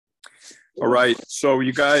All right. So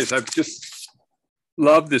you guys, I've just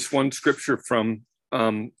loved this one scripture from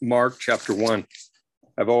Mark chapter 1.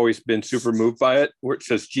 I've always been super moved by it, where it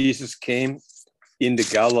says Jesus came into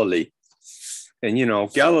Galilee. And, you know,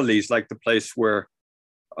 Galilee is like the place where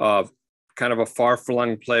kind of a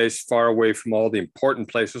far-flung place, far away from all the important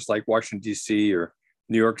places like Washington, D.C. or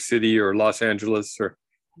New York City or Los Angeles or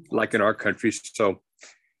like in our country. So,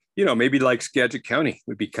 you know, maybe like Skagit County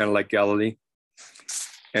would be kind of like Galilee.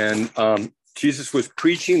 And Jesus was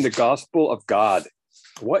preaching the gospel of God.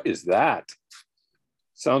 What is that?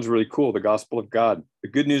 Sounds really cool. The gospel of God, the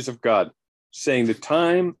good news of God, saying the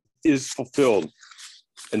time is fulfilled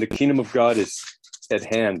and the kingdom of God is at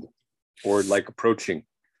hand, or like approaching.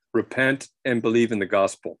 Repent and believe in the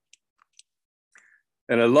gospel.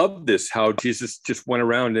 And I love this, how Jesus just went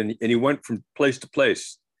around and he went from place to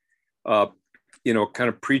place, you know, kind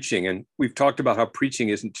of preaching. And we've talked about how preaching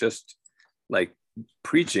isn't just like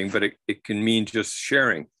preaching, but it can mean just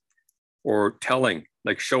sharing or telling,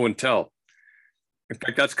 like show and tell. In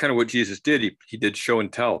fact, that's kind of what Jesus did. He did show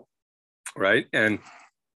and tell, right? And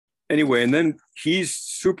anyway, and then he's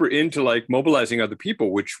super into like mobilizing other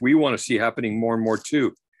people, which we want to see happening more and more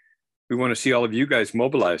too. We want to see all of you guys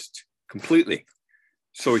mobilized completely.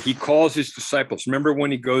 So he calls his disciples. Remember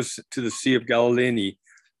when he goes to the Sea of Galilee and he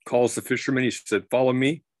calls the fishermen, he said, follow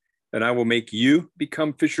me and I will make you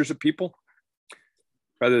become fishers of people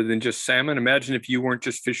rather than just salmon. Imagine if you weren't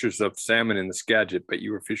just fishers of salmon in the Skagit, but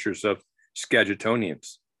you were fishers of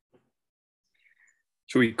Skagitonians.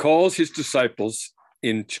 So he calls his disciples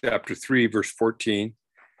in chapter 3, verse 14,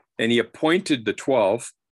 and he appointed the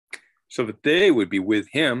 12 so that they would be with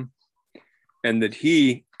him and that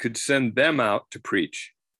he could send them out to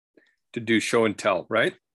preach, to do show and tell,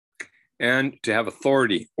 right? And to have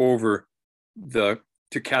authority over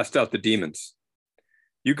to cast out the demons.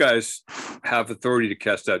 You guys have authority to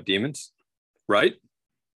cast out demons, right?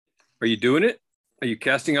 Are you doing it? Are you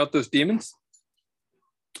casting out those demons?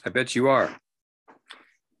 I bet you are.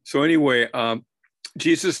 So anyway,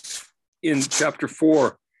 Jesus in chapter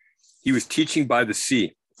 4, he was teaching by the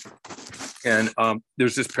sea. And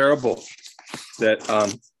there's this parable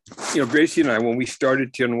that, you know, Gracie and I, when we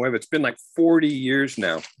started Tierra Nueva, it's been like 40 years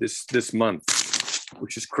now, this month,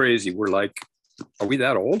 which is crazy. We're like, are we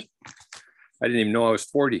that old? I didn't even know I was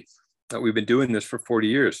 40. We've been doing this for 40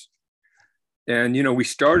 years. And, you know, we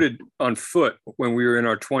started on foot when we were in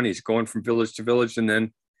our 20s, going from village to village. And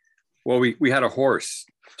then, well, we had a horse,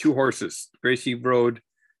 2 horses. Gracie rode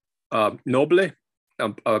Noble,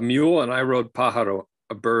 a mule, and I rode Pájaro,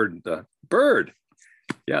 a bird. Bird.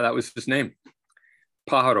 Yeah, that was his name,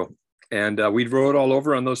 Pájaro. And we rode all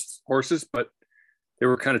over on those horses, but they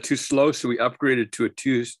were kind of too slow. So we upgraded to a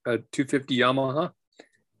 250 Yamaha.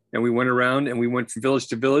 And we went around and we went from village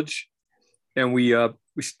to village. And we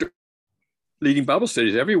started leading Bible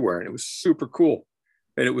studies everywhere. And it was super cool.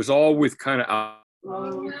 And it was all with kind of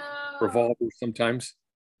revolvers sometimes.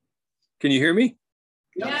 Can you hear me?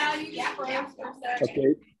 Yeah.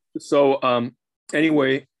 Okay. So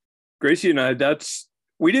anyway, Gracie and I,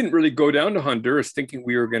 we didn't really go down to Honduras thinking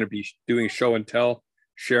we were going to be doing show and tell,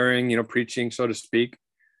 sharing, you know, preaching, so to speak.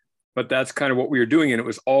 But that's kind of what we were doing. And it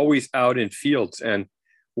was always out in fields. And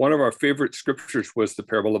one of our favorite scriptures was the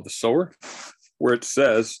parable of the sower, where it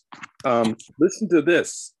says, listen to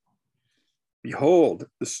this. Behold,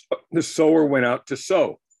 the sower went out to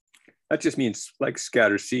sow. That just means like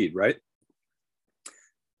scatter seed, right?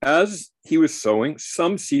 As he was sowing,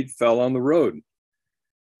 some seed fell on the road,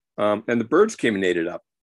 and the birds came and ate it up.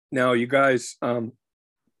 Now, you guys, for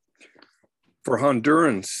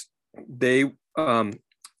Hondurans, the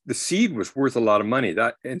seed was worth a lot of money.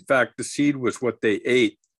 That, in fact, the seed was what they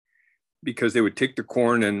ate, because they would take the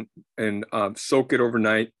corn and soak it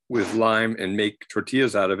overnight with lime and make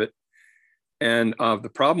tortillas out of it. And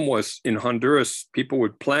the problem was in Honduras, people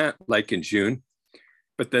would plant like in June,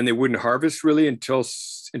 but then they wouldn't harvest really until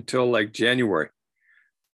like January.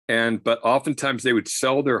 But oftentimes they would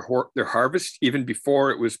sell their harvest even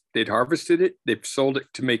before they'd harvested it. They sold it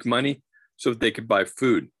to make money so that they could buy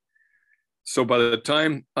food. So by the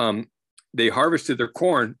time they harvested their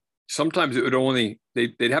corn, sometimes it would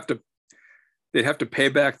they'd have to pay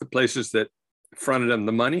back the places that fronted them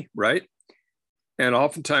the money, right? And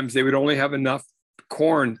oftentimes they would only have enough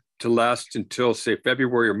corn to last until, say,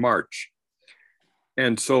 February or March.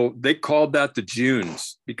 And so they called that the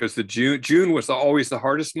Junes, because June was always the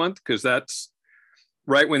hardest month, because that's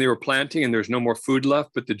right when they were planting and there's no more food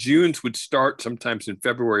left. But the Junes would start sometimes in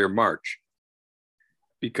February or March,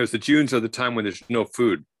 because the Junes are the time when there's no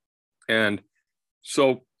food. And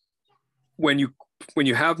so when you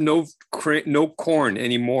have no corn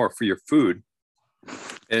anymore for your food,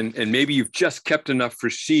 and maybe you've just kept enough for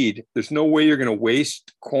seed. There's no way you're going to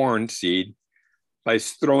waste corn seed by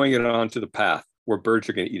throwing it onto the path where birds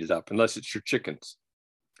are going to eat it up, unless it's your chickens,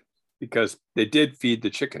 because they did feed the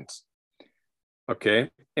chickens. Okay.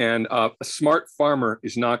 And a smart farmer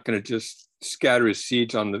is not going to just scatter his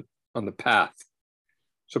seeds on the path.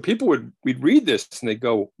 So we'd read this and they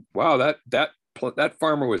go, wow, that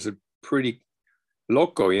farmer was a pretty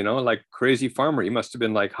loco, like crazy farmer. He must have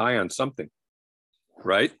been like high on something.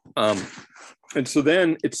 Right. And so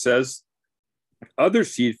then it says other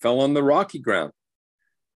seed fell on the rocky ground.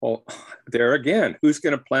 Well, there again, who's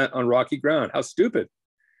going to plant on rocky ground? How stupid,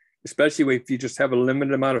 especially if you just have a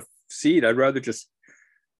limited amount of seed. I'd rather just,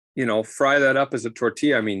 fry that up as a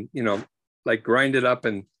tortilla. I mean, like grind it up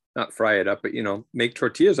and not fry it up, but, make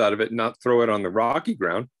tortillas out of it and not throw it on the rocky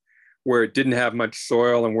ground where it didn't have much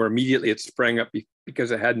soil and where immediately it sprang up because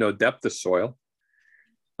it had no depth of soil.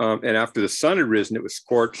 And after the sun had risen, it was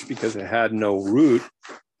scorched because it had no root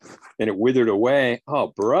and it withered away. Oh,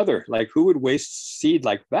 brother, like who would waste seed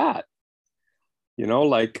like that?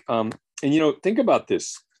 Think about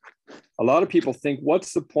this. A lot of people think,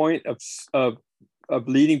 what's the point of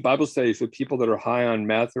leading Bible studies with people that are high on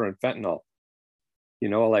meth or on fentanyl?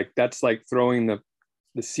 That's like throwing the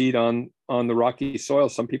seed on the rocky soil.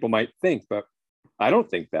 Some people might think, but I don't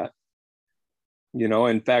think that.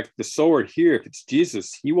 In fact, the sower here, if it's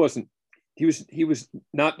Jesus, he was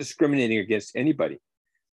not discriminating against anybody.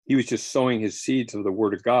 He was just sowing his seeds of the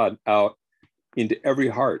word of God out into every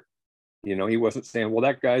heart. He wasn't saying, well,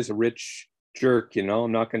 that guy's a rich jerk,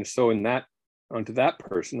 I'm not going to sow onto that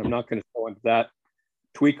person. I'm not going to sow onto that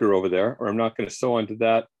tweaker over there, or I'm not going to sow onto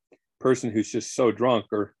that person who's just so drunk,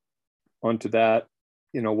 or onto that,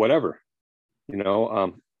 whatever.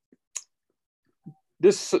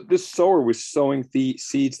 This sower was sowing the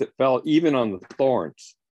seeds that fell even on the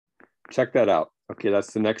thorns. Check that out. Okay,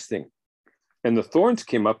 that's the next thing. And the thorns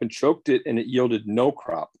came up and choked it, and it yielded no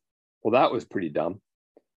crop. Well, that was pretty dumb.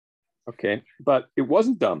 Okay, but it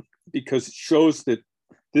wasn't dumb because it shows that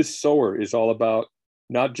this sower is all about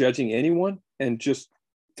not judging anyone and just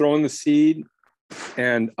throwing the seed.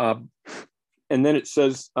 And then it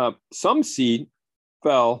says some seed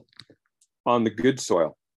fell on the good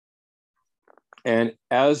soil. And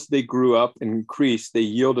as they grew up and increased, they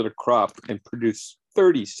yielded a crop and produced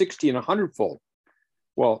 30, 60, and 100-fold.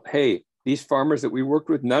 Well, hey, these farmers that we worked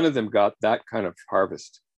with, none of them got that kind of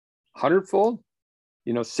harvest. 100-fold,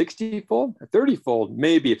 60-fold, 30-fold,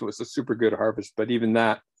 maybe if it was a super good harvest, but even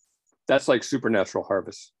that's like supernatural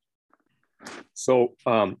harvest. So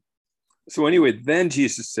anyway, then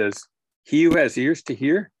Jesus says, he who has ears to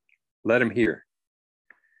hear, let him hear.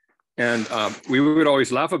 And we would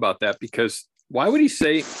always laugh about that, because why would he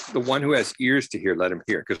say the one who has ears to hear, let him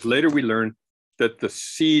hear? Because later we learn that the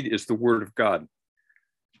seed is the word of God.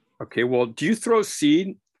 Okay, well, do you throw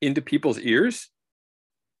seed into people's ears?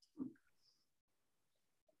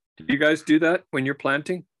 Do you guys do that when you're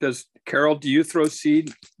planting? Carol, do you throw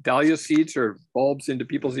dahlia seeds or bulbs into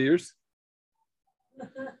people's ears?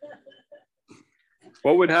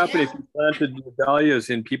 What would happen if you planted dahlias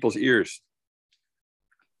in people's ears?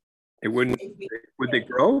 Would they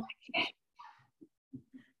grow?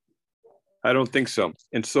 I don't think so.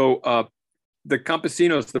 And so the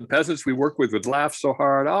campesinos, the peasants we work with, would laugh so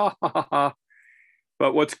hard. Ha, ha, ha.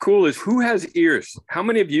 But what's cool is, who has ears? How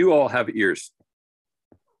many of you all have ears?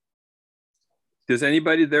 Does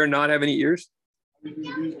anybody there not have any ears?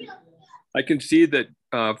 I can see that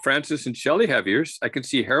Francis and Shelley have ears. I can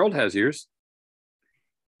see Harold has ears.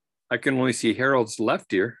 I can only see Harold's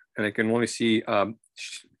left ear, and I can only see,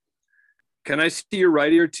 can I see your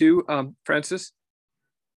right ear too, Francis?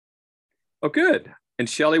 Oh, good. And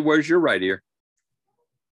Shelley, where's your right ear?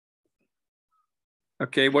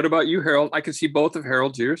 Okay, what about you, Harold? I can see both of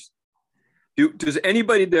Harold's ears. Does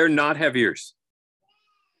anybody there not have ears?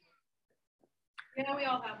 Yeah, we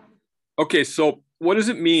all have them. Okay, so what does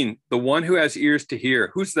it mean? The one who has ears to hear.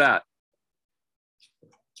 Who's that?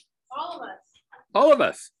 All of us. All of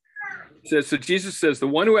us. So Jesus says, the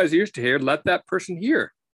one who has ears to hear, let that person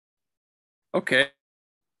hear. Okay.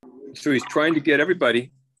 So he's trying to get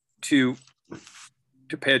everybody to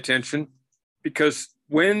pay attention, because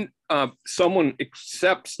when someone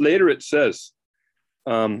accepts, later it says,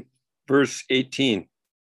 verse 18,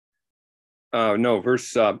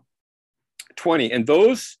 verse 20, and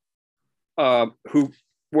those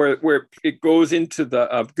where it goes into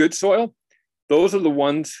the good soil, those are the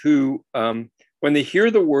ones who, when they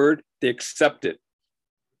hear the word, they accept it,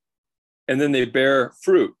 and then they bear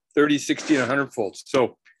fruit, 30, 60, and 100-fold.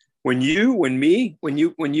 So when you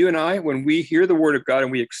and I, when we hear the word of God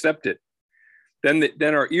and we accept it, then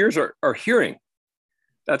our ears are hearing.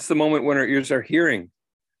 That's the moment when our ears are hearing.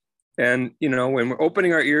 And, when we're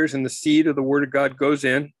opening our ears and the seed of the word of God goes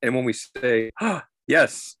in, and when we say,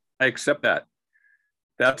 yes, I accept that,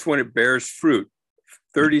 that's when it bears fruit,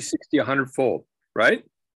 30, 60, 100-fold, right?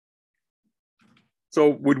 So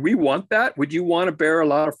would we want that? Would you want to bear a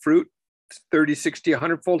lot of fruit, 30, 60,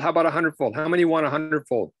 100-fold? How about 100-fold? How many want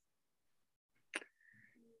 100-fold?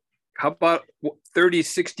 How about 30,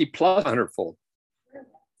 60 plus 100-fold?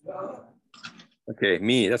 Okay,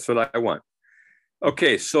 me, that's what I want.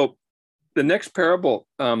 Okay, so the next parable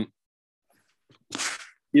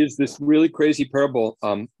is this really crazy parable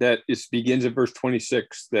that begins in verse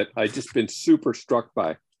 26 that I just been super struck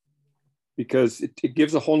by, because it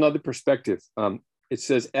gives a whole nother perspective. It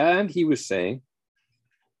says, and he was saying,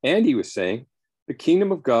 the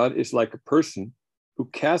kingdom of God is like a person who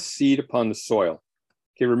casts seed upon the soil.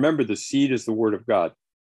 Okay, remember, the seed is the word of God.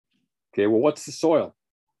 Okay, well, what's the soil?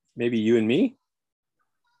 Maybe you and me?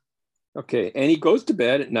 Okay, and he goes to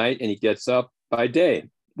bed at night and he gets up by day.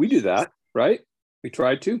 We do that, right? We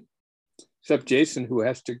try to, except Jason, who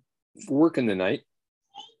has to work in the night.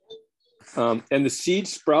 And the seed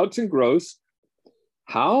sprouts and grows.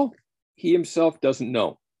 How? He himself doesn't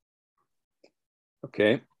know.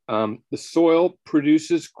 Okay, the soil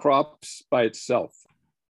produces crops by itself.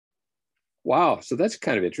 Wow, so that's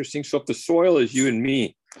kind of interesting. So if the soil is you and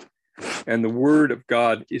me, and the word of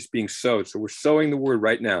God is being sowed, so we're sowing the word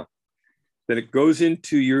right now, then it goes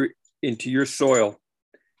into your soil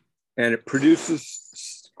and it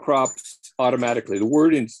produces crops automatically. The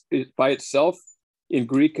word by itself in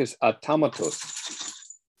Greek is automatos,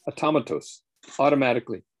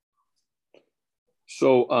 automatically.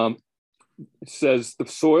 So it says the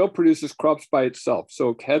soil produces crops by itself.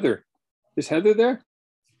 So Heather, is Heather there?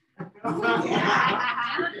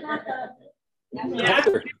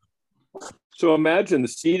 Heather. So imagine the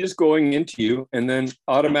seed is going into you and then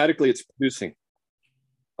automatically it's producing.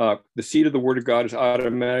 The seed of the word of God is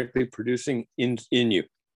automatically producing in you.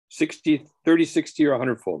 30, 60, or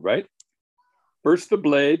 100-fold, right? First the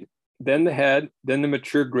blade, then the head, then the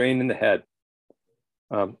mature grain in the head.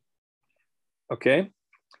 Okay?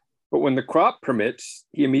 But when the crop permits,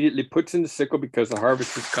 he immediately puts in the sickle because the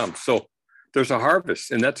harvest has come. So there's a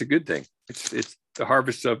harvest, and that's a good thing. It's the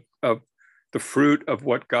harvest of the fruit of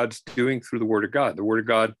what God's doing through the word of God. The word of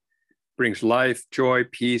God brings life, joy,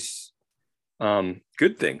 peace,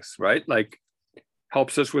 good things, right? Like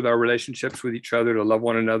helps us with our relationships with each other, to love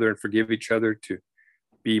one another and forgive each other, it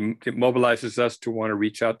mobilizes us to want to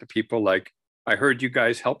reach out to people. Like I heard you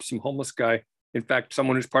guys help some homeless guy. In fact,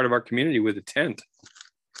 someone who's part of our community with a tent.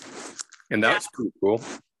 And that's pretty cool.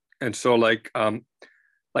 And so like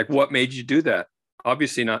what made you do that?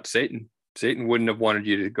 Obviously not Satan. Satan wouldn't have wanted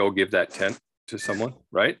you to go give that tent to someone,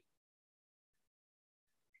 right?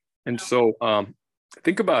 And so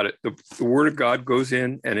think about it. The word of God goes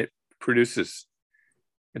in and it produces.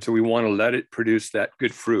 And so we want to let it produce that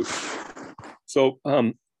good fruit. So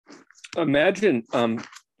imagine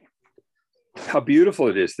how beautiful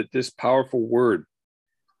it is that this powerful word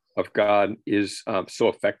of God is so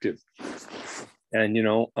effective. And,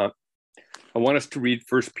 I want us to read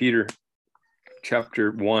 1 Peter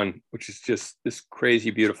chapter 1, which is just this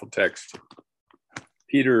crazy, beautiful text.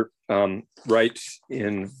 Peter writes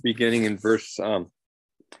beginning in verse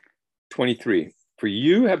 23, for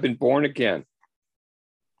you have been born again,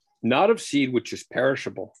 not of seed which is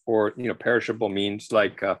perishable, or, perishable means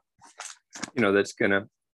like, that's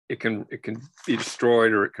it can be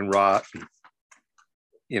destroyed or it can rot.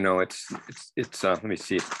 It's let me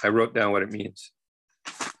see. I wrote down what it means.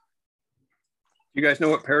 You guys know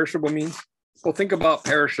what perishable means? Well, think about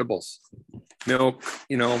perishables. Milk,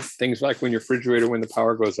 things like when your refrigerator, when the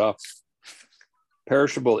power goes off.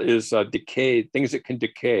 Perishable is decayed, things that can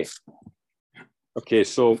decay. Okay,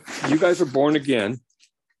 so you guys are born again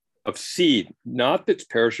of seed, not that's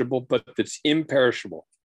perishable, but that's imperishable.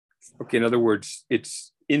 Okay, in other words,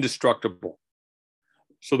 it's indestructible.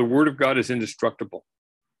 So the word of God is indestructible,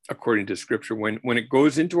 according to scripture. When it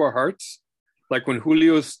goes into our hearts, like when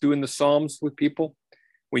Julio's doing the Psalms with people,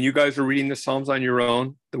 when you guys are reading the Psalms on your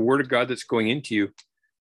own, the word of God that's going into you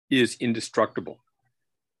is indestructible.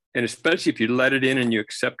 And especially if you let it in and you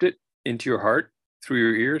accept it into your heart through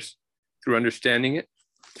your ears, through understanding it.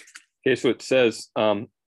 Okay, so it says,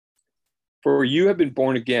 for you have been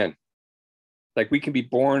born again. Like we can be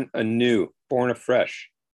born anew, born afresh.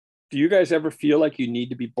 Do you guys ever feel like you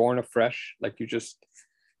need to be born afresh? Like you're just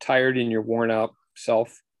tired in your worn out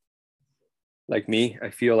self? Like me,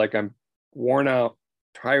 I feel like I'm worn out,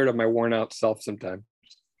 tired of my worn out self sometimes.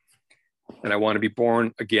 And I want to be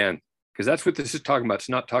born again, because that's what this is talking about. It's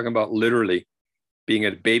not talking about literally being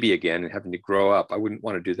a baby again and having to grow up. I wouldn't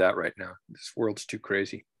want to do that right now. This world's too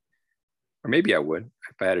crazy. Or maybe I would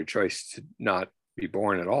if I had a choice to not be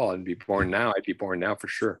born at all and be born now. I'd be born now for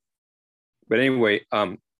sure. But anyway,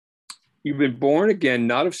 you've been born again,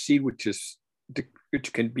 not of seed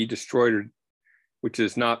which can be destroyed, or which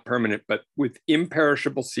is not permanent, but with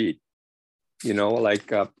imperishable seed,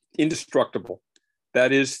 like indestructible.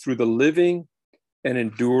 That is through the living and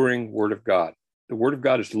enduring word of God. The word of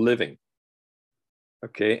God is living.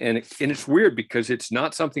 Okay. And it's weird because it's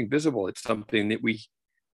not something visible. It's something that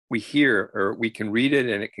we hear, or we can read it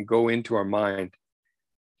and it can go into our mind.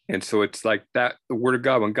 And so it's like that, the word of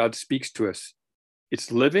God, when God speaks to us,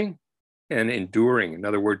 it's living and enduring. In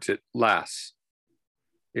other words, it lasts.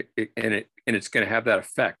 And it's going to have that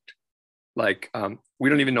effect. Like we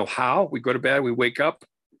don't even know how. We go to bed, we wake up,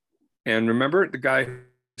 and remember the guy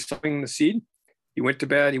sowing the seed? He went to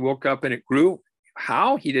bed, he woke up, and it grew.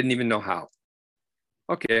 How? He didn't even know how.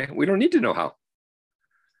 Okay, we don't need to know how.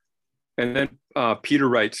 And then Peter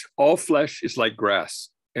writes, all flesh is like grass,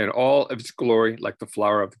 and all of its glory like the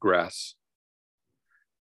flower of the grass.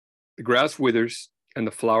 The grass withers and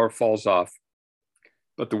the flower falls off,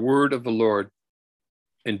 but the word of the Lord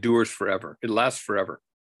endures forever. It lasts forever,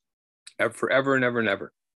 forever and ever and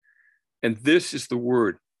ever. And this is the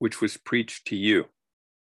word which was preached to you.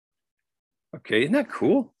 Okay, isn't that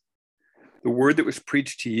cool? The word that was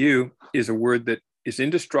preached to you is a word that is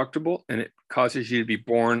indestructible, and it causes you to be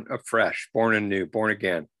born afresh, born anew, born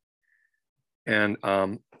again. And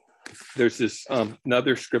there's this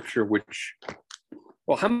another scripture which,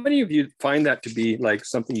 well, how many of you find that to be like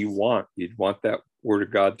something you want? You'd want that word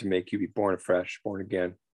of God to make you be born afresh, born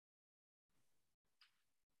again.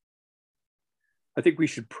 I think we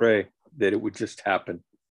should pray that it would just happen,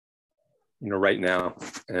 right now,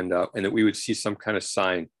 and that we would see some kind of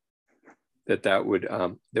sign that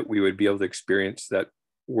we would be able to experience that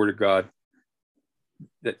word of God,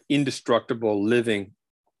 that indestructible, living,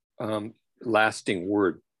 lasting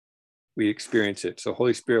word. We experience it. So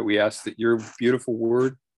Holy Spirit, we ask that your beautiful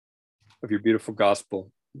word of your beautiful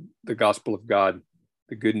gospel, the gospel of God,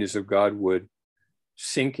 the good news of God, would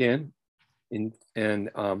sink in and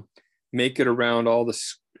make it around all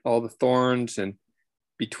the thorns and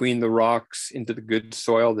between the rocks into the good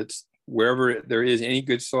soil that's wherever there is any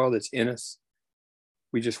good soil that's in us.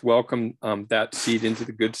 We just welcome that seed into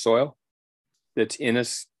the good soil that's in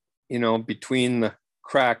us, between the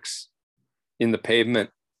cracks in the pavement.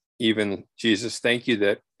 Even, Jesus, thank you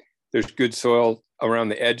that there's good soil around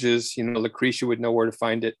the edges. Lucretia would know where to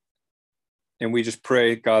find it. And we just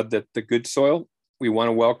pray, God, that the good soil, we want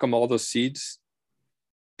to welcome all those seeds.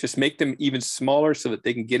 Just make them even smaller so that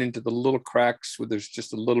they can get into the little cracks where there's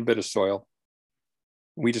just a little bit of soil.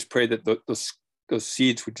 We just pray that those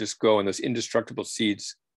seeds would just go, and those indestructible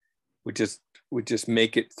seeds would just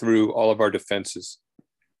make it through all of our defenses,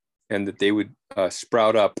 and that they would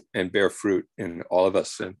sprout up and bear fruit in all of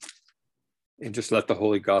us, and just let the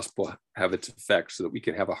Holy Gospel have its effect so that we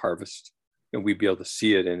can have a harvest and we'd be able to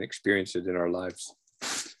see it and experience it in our lives.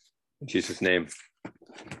 In Jesus' name.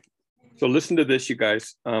 So listen to this, you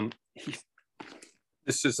guys.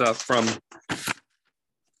 This is from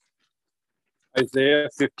Isaiah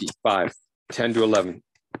 55, 10 to 11.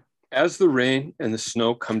 As the rain and the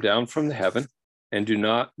snow come down from the heaven and do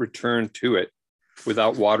not return to it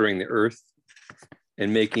without watering the earth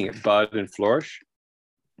and making it bud and flourish,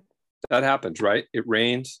 that happens, right? It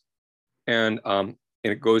rains and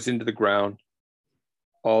it goes into the ground.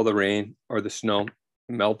 All the rain or the snow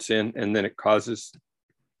melts in, and then it causes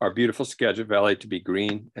our beautiful Skagit Valley to be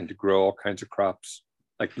green and to grow all kinds of crops.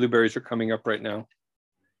 Like blueberries are coming up right now.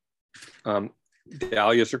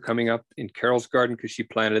 Dahlias are coming up in Carol's garden because she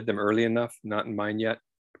planted them early enough, not in mine yet,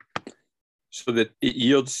 so that it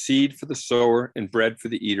yields seed for the sower and bread for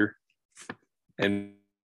the eater. And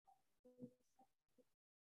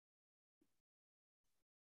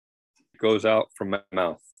it goes out from my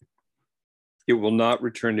mouth. It will not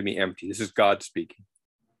return to me empty. This is God speaking.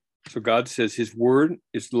 So God says his word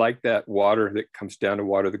is like that water that comes down to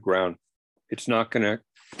water the ground. It's not going to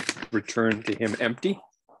return to him empty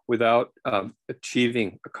without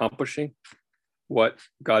accomplishing what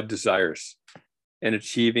God desires and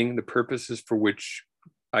achieving the purposes for which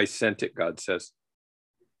I sent it, God says.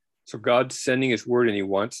 So God's sending his word, and he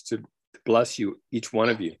wants to bless you, each one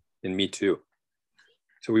of you, and me too.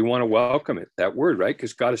 So we want to welcome it, that word, right?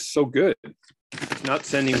 Because God is so good. He's not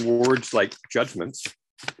sending words like judgments.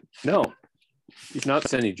 No, he's not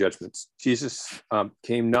sending judgments. Jesus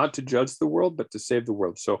came not to judge the world, but to save the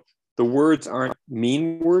world. So the words aren't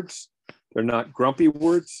mean words. They're not grumpy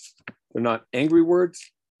words. They're not angry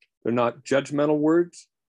words. They're not judgmental words.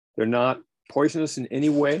 They're not poisonous in any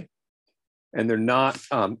way, and they're not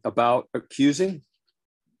about accusing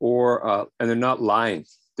and they're not lying.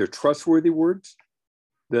 They're trustworthy words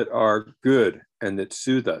that are good and that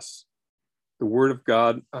soothe us. The word of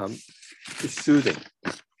God is soothing.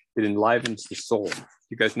 It enlivens the soul.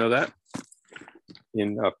 You guys know that?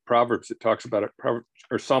 In Proverbs, it talks about it,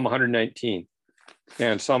 or Psalm 119.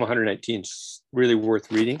 And Psalm 119 is really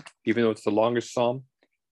worth reading, even though it's the longest psalm.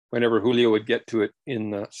 Whenever Julio would get to it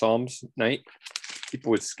in Psalms night,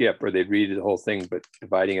 people would skip or they'd read the whole thing, but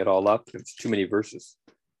dividing it all up, it's too many verses.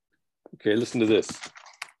 Okay, listen to this.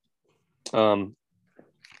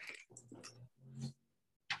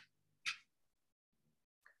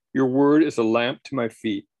 Your word is a lamp to my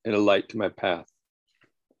feet and a light to my path.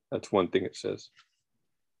 That's one thing it says.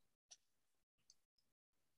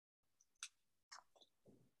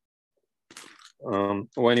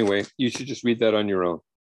 Anyway, you should just read that on your own.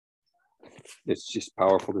 It's just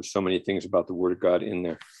powerful. There's so many things about the word of God in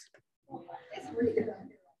there.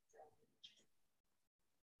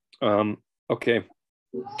 Okay.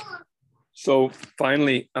 So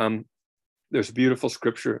finally, there's a beautiful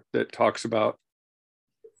scripture that talks about,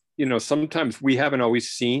 sometimes we haven't always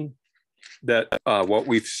seen that what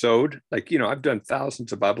we've sowed. Like, I've done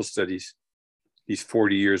thousands of Bible studies these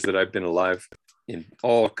 40 years that I've been alive in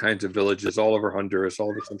all kinds of villages, all over Honduras, all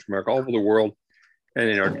over Central America, all over the world. And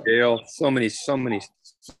in our jail, so many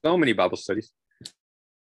Bible studies.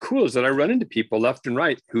 Cool is that I run into people left and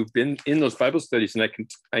right who've been in those Bible studies, and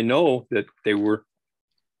I know that they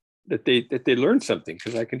learned something,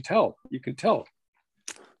 because I can tell. You can tell.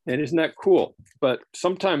 And isn't that cool? But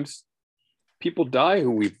sometimes people die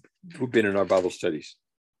who've been in our Bible studies,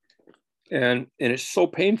 and it's so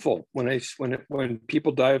painful when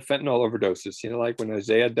people die of fentanyl overdoses. Like when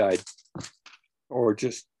Isaiah died, or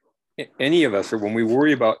just any of us, or when we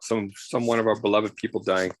worry about some one of our beloved people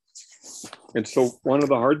dying. And so one of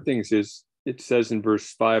the hard things is, it says in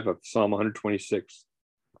verse 5 of Psalm 126,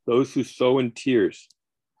 those who sow in tears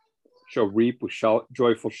shall reap with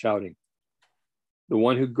joyful shouting. The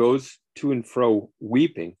one who goes to and fro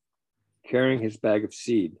weeping, carrying his bag of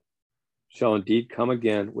seed, shall indeed come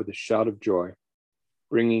again with a shout of joy,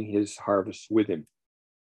 bringing his harvest with him.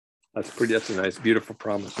 That's a nice, beautiful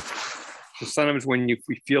promise. So sometimes when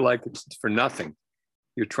we feel like it's for nothing,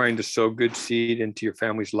 you're trying to sow good seed into your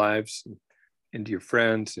family's lives, and into your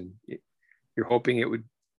friends, and you're hoping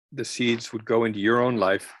the seeds would go into your own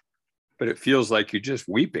life, but it feels like you're just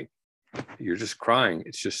weeping. You're just crying.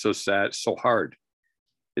 It's just so sad, it's so hard.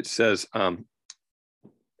 It says,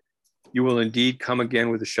 you will indeed come again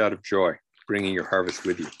with a shout of joy, bringing your harvest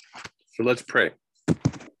with you. So let's pray.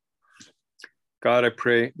 God, I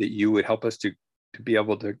pray that you would help us to be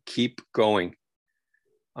able to keep going,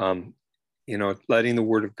 letting the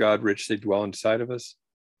word of God richly dwell inside of us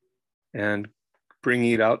and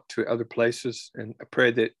bringing it out to other places. And I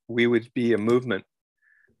pray that we would be a movement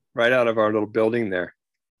right out of our little building there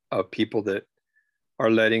of people that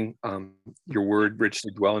are letting your word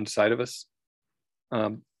richly dwell inside of us,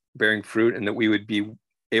 bearing fruit, and that we would be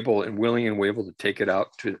able and willing and able to take it out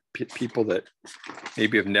to people that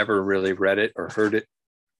maybe have never really read it or heard it,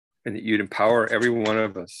 and that you'd empower every one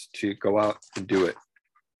of us to go out and do it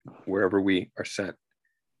wherever we are sent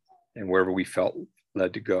and wherever we feel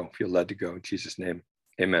led to go. In Jesus' name,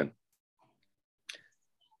 amen.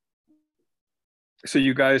 So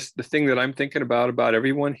you guys, the thing that I'm thinking about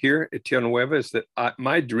everyone here at Tierra Nueva is that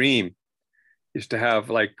my dream is to have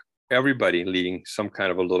like everybody leading some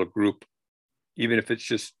kind of a little group, even if it's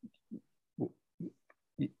just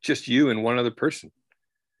you and one other person,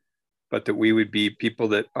 but that we would be people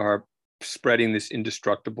that are spreading this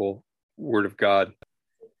indestructible word of God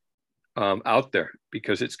out there,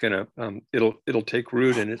 because it's gonna it'll take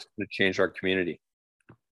root, and it's gonna change our community,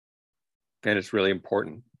 and it's really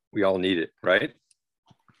important. We all need it, right?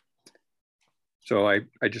 So I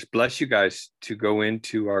just bless you guys to go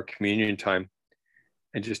into our communion time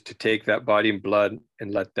and just to take that body and blood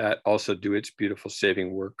and let that also do its beautiful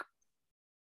saving work